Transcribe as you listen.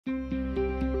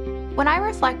When I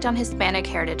reflect on Hispanic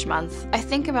Heritage Month, I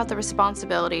think about the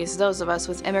responsibilities those of us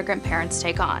with immigrant parents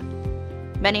take on.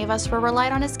 Many of us were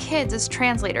relied on as kids as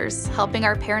translators, helping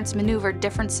our parents maneuver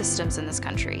different systems in this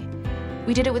country.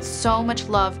 We did it with so much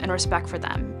love and respect for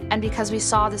them, and because we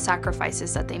saw the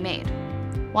sacrifices that they made.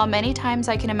 While many times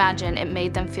I can imagine it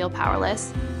made them feel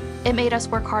powerless, it made us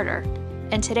work harder.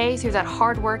 And today, through that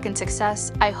hard work and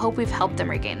success, I hope we've helped them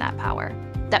regain that power.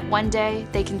 That one day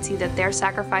they can see that their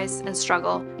sacrifice and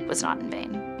struggle was not in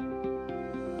vain.